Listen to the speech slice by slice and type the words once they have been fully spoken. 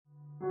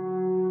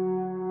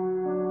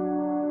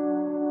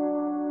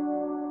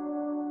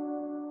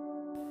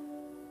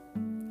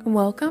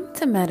Welcome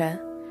to Meta,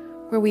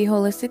 where we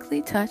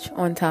holistically touch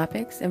on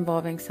topics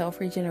involving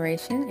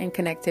self-regeneration and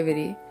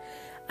connectivity.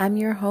 I'm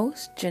your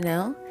host,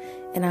 Janelle,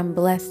 and I'm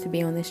blessed to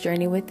be on this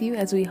journey with you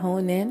as we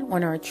hone in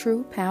on our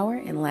true power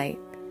and light.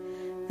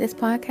 This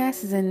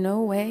podcast is in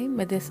no way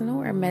medicinal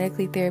or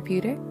medically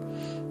therapeutic.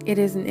 It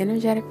is an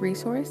energetic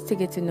resource to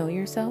get to know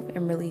yourself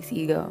and release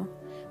ego.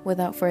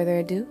 Without further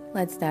ado,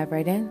 let's dive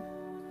right in.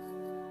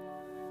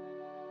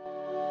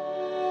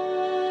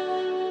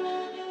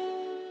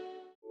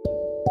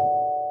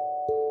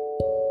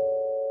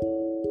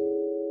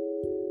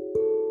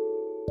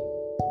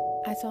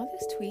 I saw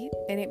this tweet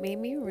and it made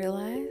me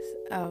realize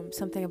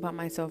something about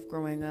myself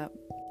growing up.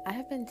 I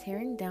have been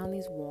tearing down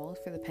these walls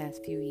for the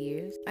past few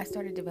years. I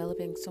started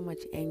developing so much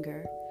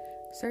anger.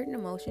 Certain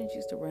emotions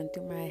used to run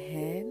through my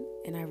head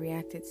and I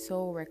reacted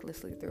so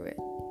recklessly through it.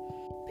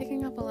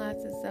 Picking up a lot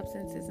of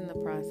substances in the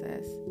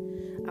process.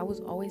 I was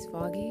always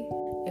foggy.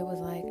 It was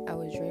like I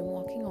was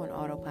dreamwalking on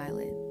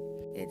autopilot.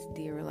 It's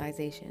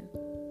derealization.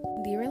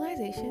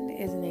 Derealization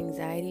is an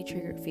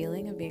anxiety-triggered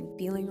feeling of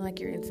feeling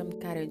like you're in some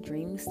kind of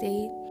dream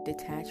state,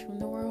 detached from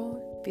the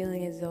world,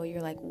 feeling as though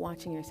you're like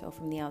watching yourself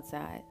from the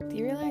outside.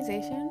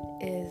 Derealization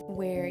is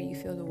where you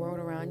feel the world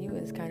around you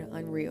is kind of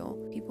unreal.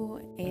 People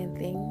and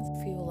things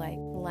feel like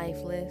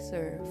lifeless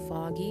or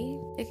foggy.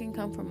 It can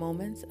come from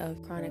moments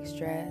of chronic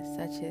stress,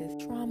 such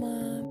as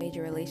trauma,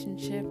 major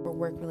relationship, or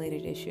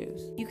work-related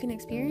issues. You can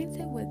experience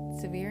it with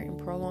severe and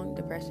prolonged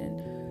depression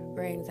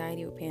or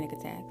anxiety with panic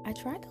attacks. I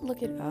tried to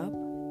look it up,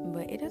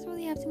 but it doesn't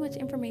really have too much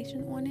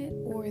information on it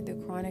or the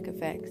chronic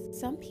effects.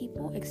 Some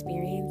people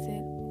experience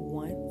it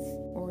once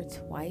or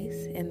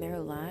twice in their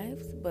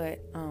lives,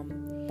 but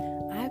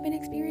I've been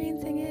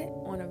experiencing it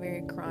on a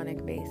very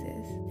chronic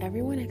basis.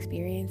 Everyone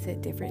experiences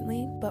it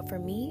differently, but for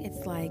me,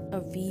 it's like a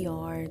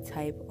VR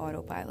type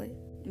autopilot.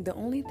 The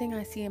only thing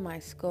I see in my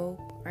scope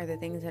are the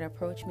things that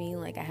approach me,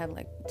 like I have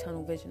like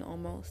tunnel vision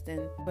almost,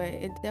 but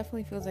it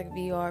definitely feels like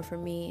VR for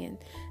me. And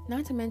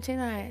not to mention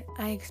I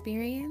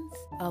experience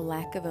a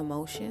lack of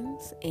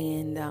emotions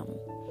and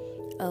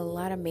a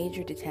lot of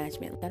major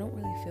detachment. I don't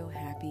really feel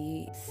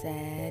happy,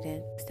 sad,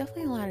 and it's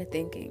definitely a lot of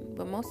thinking,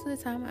 but most of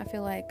the time I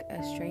feel like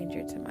a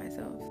stranger to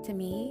myself. To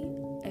me,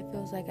 it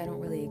feels like I don't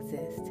really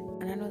exist,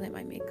 and I know that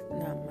might make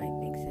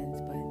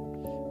sense,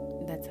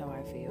 but that's how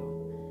I feel.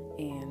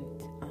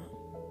 And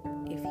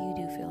if you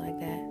do feel like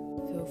that,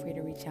 feel free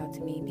to reach out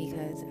to me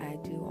because I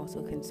do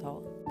also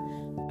consult.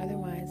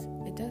 Otherwise,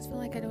 it does feel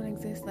like I don't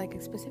exist, like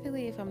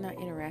specifically if I'm not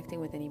interacting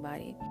with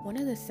anybody. One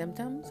of the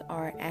symptoms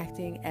are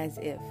acting as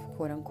if,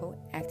 quote unquote,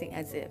 acting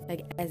as if.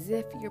 Like as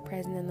if you're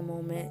present in the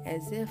moment,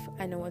 as if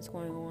I know what's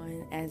going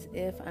on, as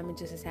if I'm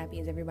just as happy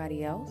as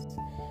everybody else.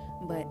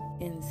 But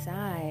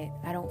inside,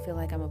 I don't feel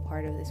like I'm a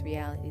part of this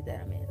reality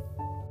that I'm in.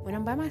 When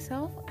I'm by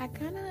myself, I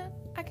can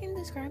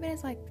describe it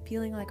as like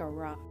feeling like a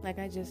rock. Like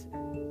I just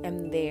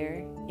am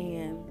there,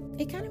 and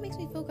it kind of makes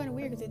me feel kind of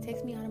weird because it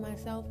takes me out of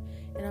myself,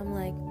 and I'm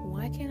like,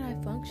 why can't I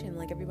function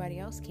like everybody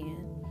else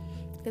can?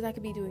 Because I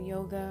could be doing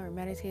yoga or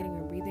meditating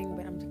or breathing,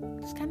 but I'm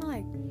just kind of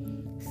like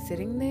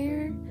sitting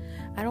there.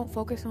 I don't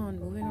focus on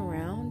moving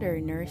around or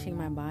nourishing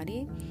my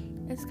body.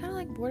 It's kind of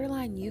like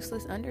borderline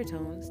useless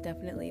undertones,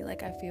 definitely.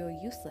 Like I feel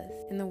useless.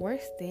 And the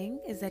worst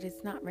thing is that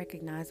it's not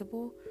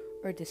recognizable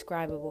or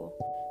describable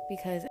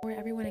because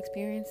everyone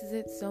experiences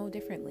it so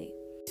differently.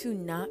 To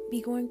not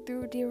be going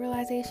through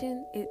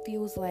derealization, it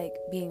feels like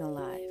being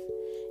alive.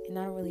 And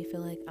I don't really feel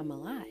like I'm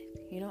alive.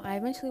 I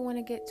eventually want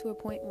to get to a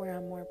point where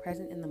I'm more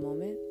present in the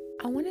moment.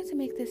 I wanted to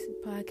make this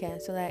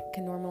podcast so that I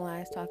can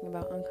normalize talking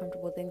about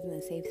uncomfortable things in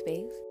a safe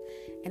space.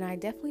 And I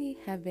definitely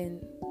have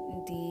been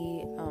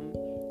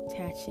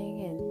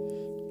detaching and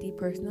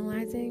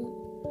depersonalizing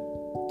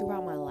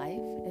throughout my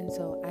life. And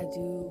so I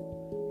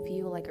do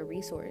feel like a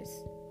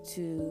resource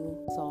to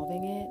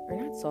solving it,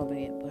 or not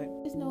solving it, but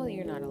just know that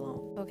you're not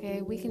alone.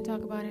 Okay, we can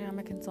talk about it. I'm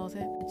a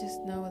consultant.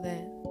 Just know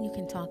that you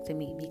can talk to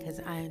me because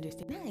I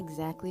understand not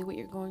exactly what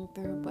you're going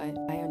through, but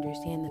I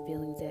understand the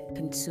feelings that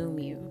consume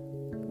you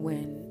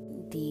when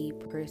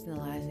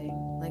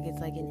depersonalizing. Like it's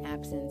like an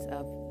absence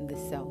of the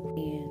self.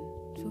 And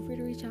feel free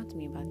to reach out to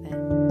me about that.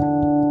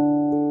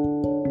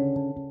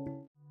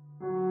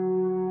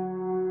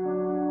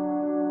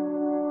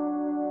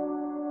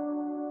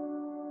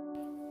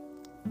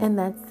 And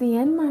that's the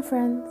end, my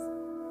friends.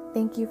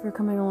 Thank you for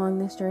coming along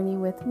this journey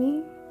with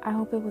me. I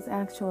hope it was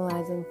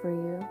actualizing for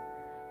you.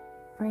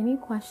 For any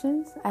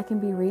questions, I can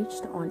be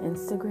reached on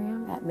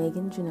Instagram at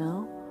Megan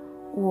Janelle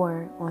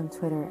or on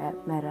Twitter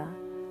at Meta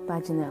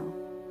by Janelle.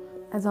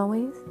 As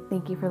always,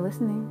 thank you for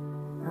listening.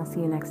 I'll see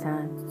you next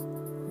time.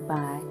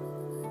 Bye.